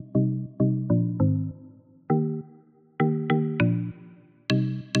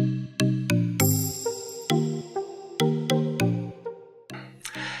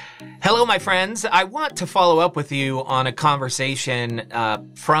Hello, my friends. I want to follow up with you on a conversation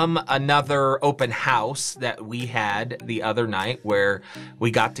from another open house that we had the other night where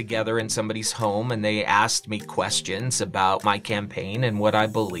we got together in somebody's home and they asked me questions about my campaign and what I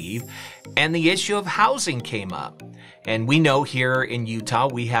believe. And the issue of housing came up. And we know here in Utah,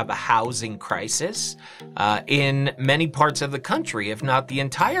 we have a housing crisis. In many parts of the country, if not the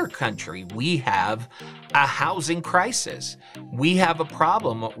entire country, we have a housing crisis. We have a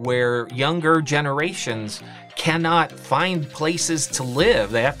problem where younger generations cannot find places to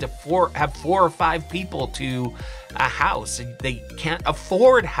live. They have to have 4 or 5 people to a house. They can't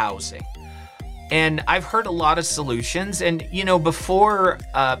afford housing. And I've heard a lot of solutions. And, before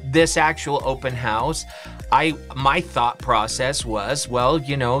this actual open house, my thought process was, well,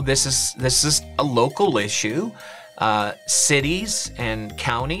 this is a local issue. Cities and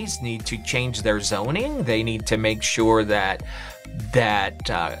counties need to change their zoning. They need to make sure that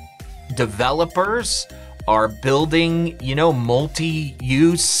developers are building,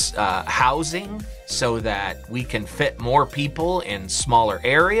 multi-use housing so that we can fit more people in smaller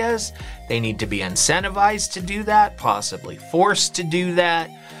areas. They need to be incentivized to do that, possibly forced to do that.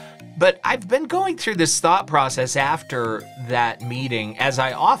 But I've been going through this thought process after that meeting, as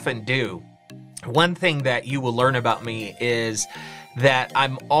I often do. One thing that you will learn about me is that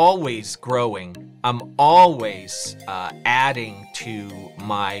I'm always growing. I'm always adding to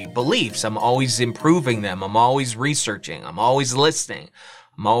my beliefs. I'm always improving them. I'm always researching. I'm always listening.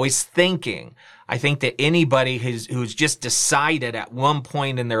 I'm always thinking. I think that anybody who's just decided at one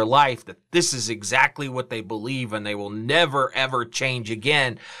point in their life that this is exactly what they believe and they will never, ever change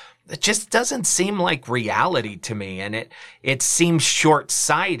again, it just doesn't seem like reality to me, and it seems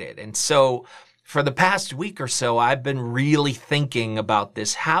short-sighted. And so for the past week or so, I've been really thinking about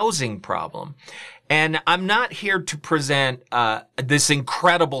this housing problem. And I'm not here to present this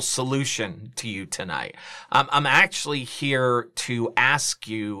incredible solution to you tonight. I'm actually here to ask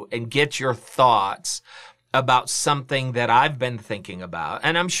you and get your thoughts about something that I've been thinking about.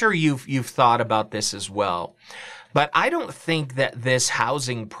 And I'm sure you've thought about this as well. But I don't think that this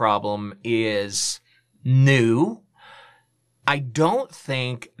housing problem is new. I don't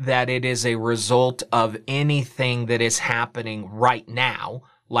think that it is a result of anything that is happening right now.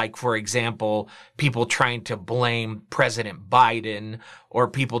 Like, for example, people trying to blame President Biden or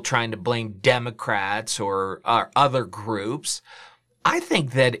people trying to blame Democrats or other groups. I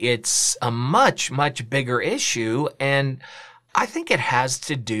think that it's a much, much bigger issue. And I think it has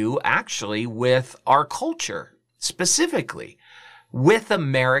to do actually with our culture, specifically with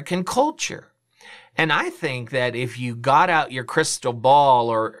American culture. And I think that if you got out your crystal ball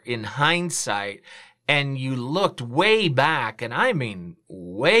or in hindsight and you looked way back, and I mean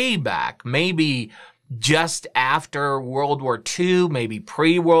way back, maybe just after World War II, maybe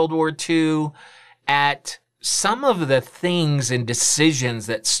pre-World War II, at some of the things and decisions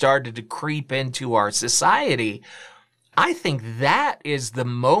that started to creep into our society, I think that is the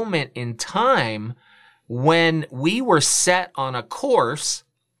moment in time when we were set on a course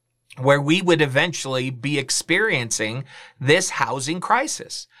where we would eventually be experiencing this housing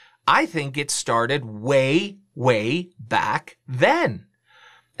crisis. I think it started way, way back then.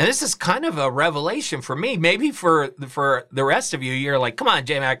 And this is kind of a revelation for me. Maybe for the rest of you, you're like, come on,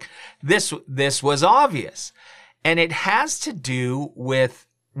 J-Mac, this was obvious. And it has to do with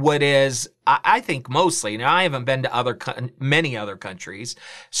what is, I think mostly, now I haven't been to many other countries,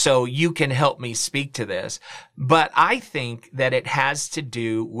 so you can help me speak to this, but I think that it has to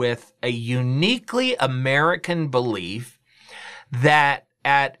do with a uniquely American belief that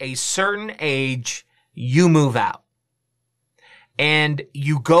at a certain age, you move out. And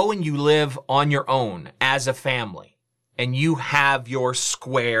you go and you live on your own as a family, and you have your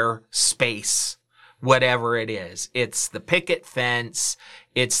square space. Whatever it is. It's the picket fence.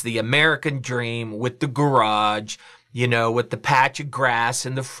 It's the American dream with the garage, with the patch of grass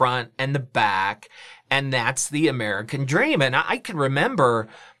in the front and the back. And that's the American dream. And I can remember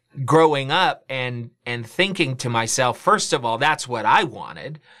growing up and thinking to myself, first of all, that's what I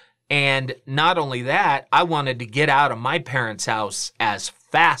wanted. And not only that, I wanted to get out of my parents' house as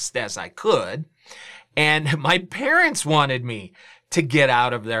fast as I could. And my parents wanted me to get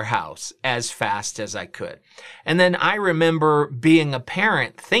out of their house as fast as I could. And then I remember being a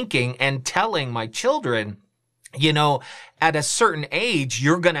parent thinking and telling my children, at a certain age,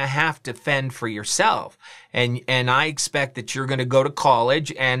 you're going to have to fend for yourself. And I expect that you're going to go to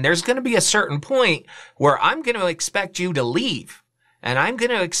college, and there's going to be a certain point where I'm going to expect you to leave, and I'm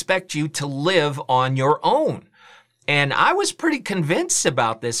going to expect you to live on your own. And I was pretty convinced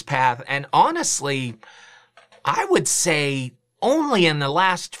about this path. And honestly, I would say only in the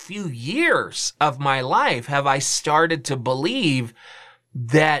last few years of my life have I started to believe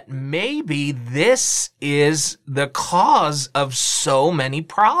that maybe this is the cause of so many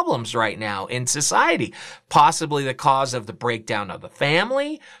problems right now in society. Possibly the cause of the breakdown of the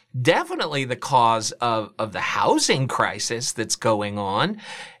family, definitely the cause of the housing crisis that's going on.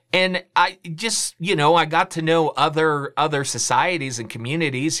 And I just, I got to know other societies and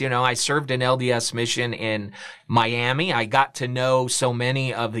communities. I served an LDS mission in Miami. I got to know so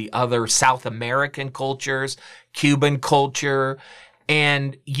many of the other South American cultures, Cuban culture,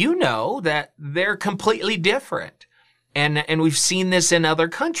 and that they're completely different. And we've seen this in other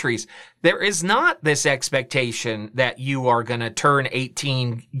countries. There is not this expectation that you are going to turn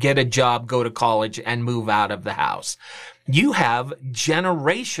 18, get a job, go to college, and move out of the house. You have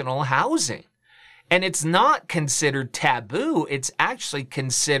generational housing. And it's not considered taboo. It's actually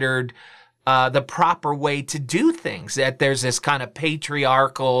considered the proper way to do things, that there's this kind of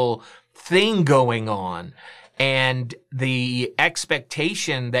patriarchal thing going on. And the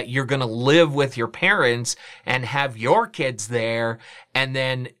expectation that you're going to live with your parents and have your kids there, and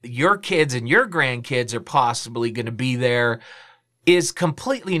then your kids and your grandkids are possibly going to be there, is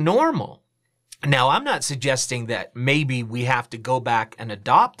completely normal. Now, I'm not suggesting that maybe we have to go back and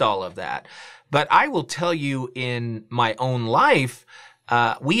adopt all of that, but I will tell you in my own life,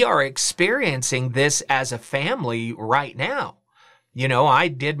 we are experiencing this as a family right now. I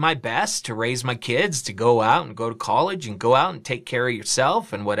did my best to raise my kids to go out and go to college and go out and take care of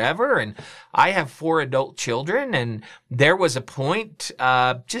yourself and whatever. And I have 4 adult children. And there was a point,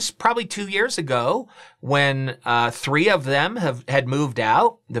 just probably 2 years ago when, 3 of them had moved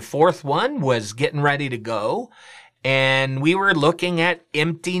out. The 4th one was getting ready to go. And we were looking at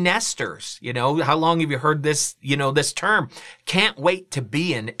empty nesters. How long have you heard this, this term? Can't wait to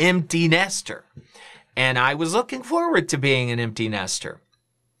be an empty nester. And I was looking forward to being an empty nester.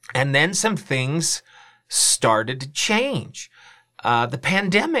 And then some things started to change. The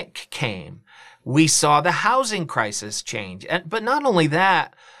pandemic came. We saw the housing crisis change. But not only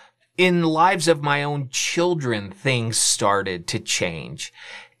that, in the lives of my own children, things started to change.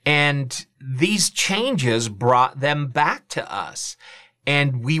 And these changes brought them back to us.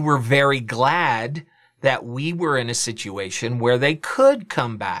 And we were very glad that we were in a situation where they could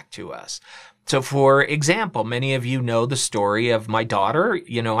come back to us. So, for example, many of you know the story of my daughter.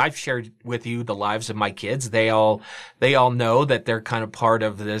 I've shared with you the lives of my kids. They all know that they're kind of part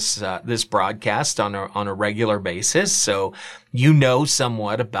of this broadcast on a regular basis. So,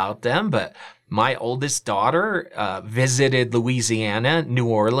 somewhat about them. But my oldest daughter visited Louisiana, New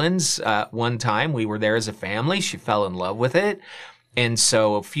Orleans, one time. We were there as a family. She fell in love with it. And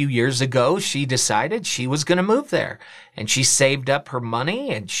so a few years ago, she decided she was going to move there. And she saved up her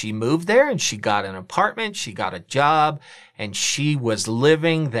money and she moved there and she got an apartment, she got a job, and she was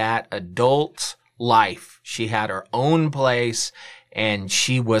living that adult life. She had her own place and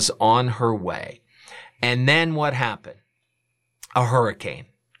she was on her way. And then what happened? A hurricane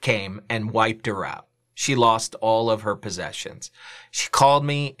came and wiped her out. She lost all of her possessions. She called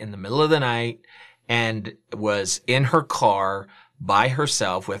me in the middle of the night and was in her car by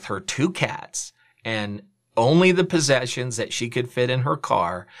herself with her 2 cats and only the possessions that she could fit in her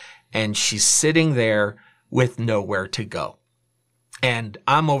car. And she's sitting there with nowhere to go. And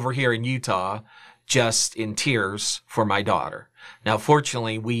I'm over here in Utah just in tears for my daughter. Now,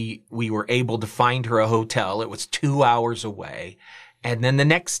 fortunately, we were able to find her a hotel. It was 2 hours away. And then the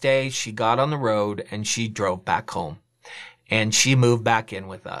next day she got on the road and she drove back home and she moved back in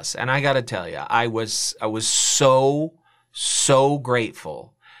with us. And I got to tell you, I was so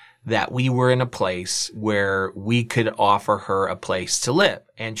grateful that we were in a place where we could offer her a place to live.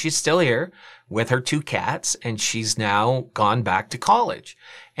 And she's still here with her 2 cats, and she's now gone back to college.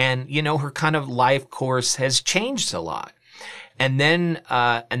 And, her kind of life course has changed a lot. And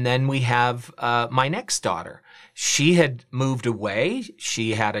then we have my next daughter. She had moved away.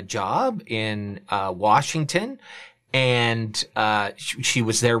 She had a job in Washington. And she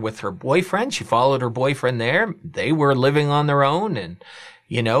was there with her boyfriend. She followed her boyfriend there. They were living on their own and,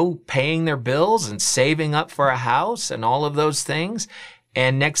 paying their bills and saving up for a house and all of those things.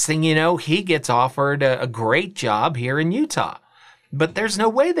 And next thing you know, he gets offered a great job here in Utah. But there's no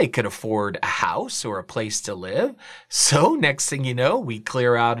way they could afford a house or a place to live. So next thing you know, we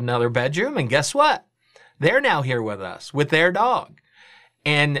clear out another bedroom. And guess what? They're now here with us with their dog.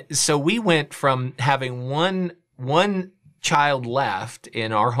 And so we went from having one child left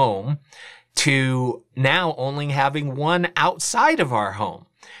in our home to now only having one outside of our home.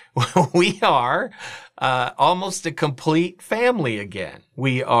 We are almost a complete family again.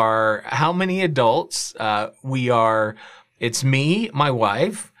 We are how many adults? We are It's me, my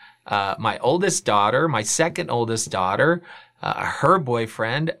wife, my oldest daughter, my second oldest daughter, her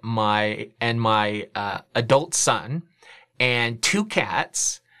boyfriend, my adult son, and 2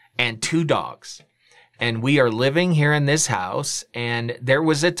 cats and 2 dogs. And we are living here in this house. And there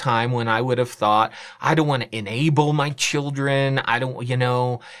was a time when I would have thought, I don't want to enable my children. I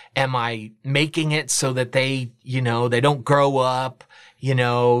don't, am I making it so that they don't grow up?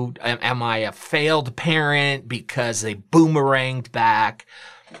 Am I a failed parent because they boomeranged back?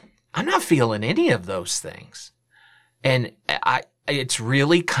 I'm not feeling any of those things. And it's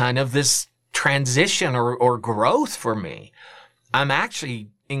really kind of this transition or growth for me. I'm actually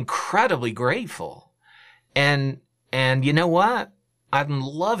incredibly grateful. And you know what? I'm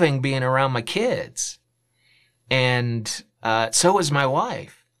loving being around my kids. And so is my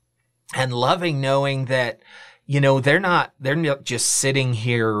wife. And loving knowing that, they're not just sitting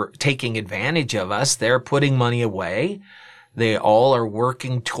here taking advantage of us. They're putting money away. They all are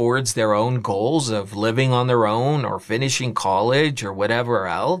working towards their own goals of living on their own or finishing college or whatever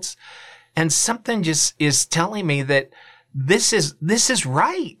else. And something just is telling me that this is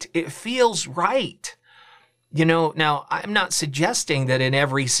right. It feels right. Now I'm not suggesting that in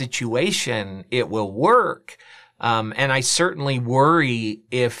every situation it will work. And I certainly worry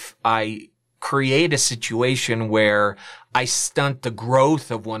if I create a situation where I stunt the growth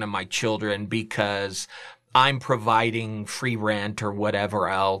of one of my children because I'm providing free rent or whatever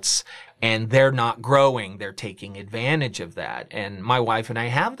else, and they're not growing. They're taking advantage of that. And my wife and I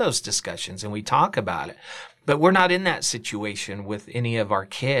have those discussions and we talk about it, but we're not in that situation with any of our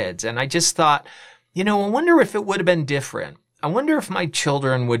kids. And I just thought, I wonder if it would have been different. I wonder if my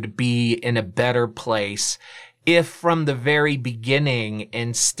children would be in a better place if from the very beginning,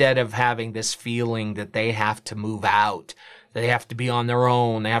 instead of having this feeling that they have to move out, they have to be on their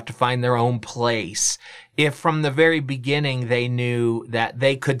own, they have to find their own place, if from the very beginning they knew that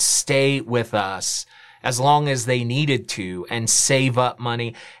they could stay with us as long as they needed to and save up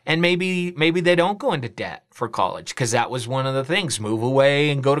money. And maybe they don't go into debt for college, because that was one of the things, move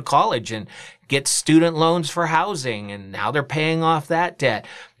away and go to college and get student loans for housing. And now they're paying off that debt.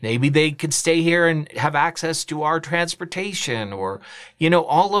 Maybe they could stay here and have access to our transportation or,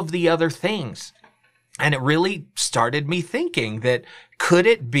 all of the other things. And it really started me thinking that could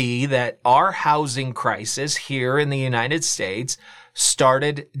it be that our housing crisis here in the United States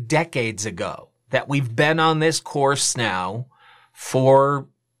started decades ago? That we've been on this course now for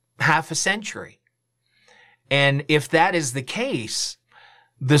half a century. And if that is the case,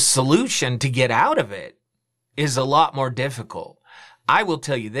 the solution to get out of it is a lot more difficult. I will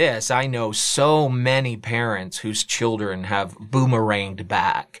tell you this, I know so many parents whose children have boomeranged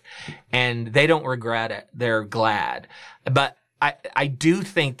back and they don't regret it. They're glad. But I do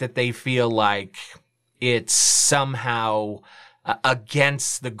think that they feel like it's somehow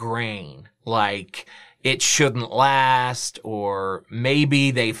against the grain. Like it shouldn't last, or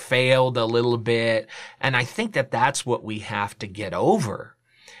maybe they failed a little bit. And I think that that's what we have to get over,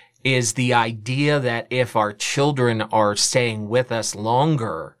 is the idea that if our children are staying with us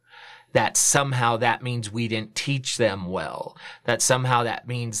longer, that somehow that means we didn't teach them well, that somehow that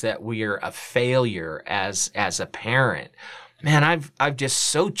means that we're a failure as a parent. Man, I've just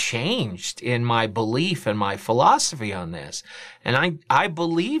so changed in my belief and my philosophy on this. And I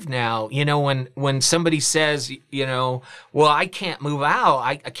believe now, when somebody says, well, I can't move out,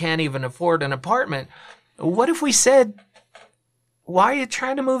 I can't even afford an apartment. What if we said, why are you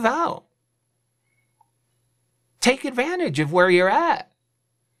trying to move out? Take advantage of where you're at.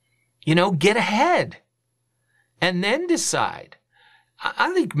 Get ahead and then decide.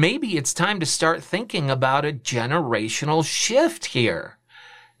 I think maybe it's time to start thinking about a generational shift here.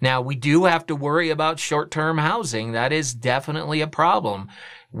 Now, we do have to worry about short-term housing. That is definitely a problem.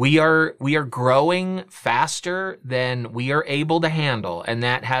 We are growing faster than we are able to handle, and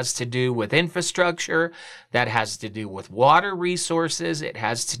that has to do with infrastructure, that has to do with water resources, it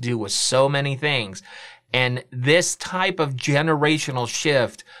has to do with so many things. And this type of generational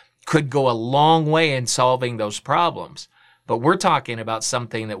shift could go a long way in solving those problems. But we're talking about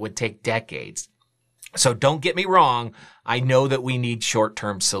something that would take decades. So don't get me wrong. I know that we need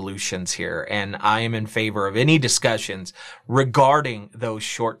short-term solutions here, and I am in favor of any discussions regarding those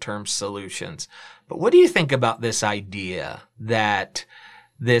short-term solutions. But what do you think about this idea that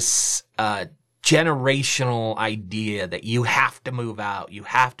this generational idea that you have to move out, you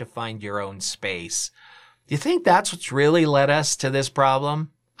have to find your own space? Do you think that's what's really led us to this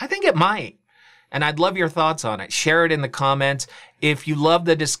problem? I think it might. And I'd love your thoughts on it. Share it in the comments. If you love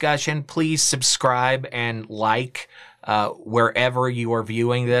the discussion, please subscribe and like wherever you are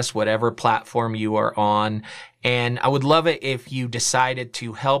viewing this, whatever platform you are on. And I would love it if you decided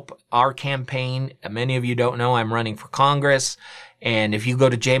to help our campaign. Many of you don't know I'm running for Congress. And if you go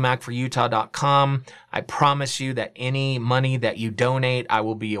to jmacforutah.com, I promise you that any money that you donate, I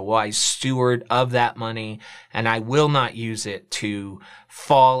will be a wise steward of that money, and I will not use it to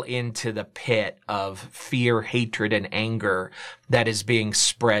fall into the pit of fear, hatred, and anger that is being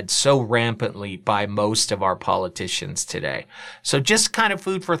spread so rampantly by most of our politicians today. So just kind of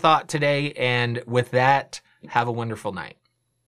food for thought today, and with that, have a wonderful night.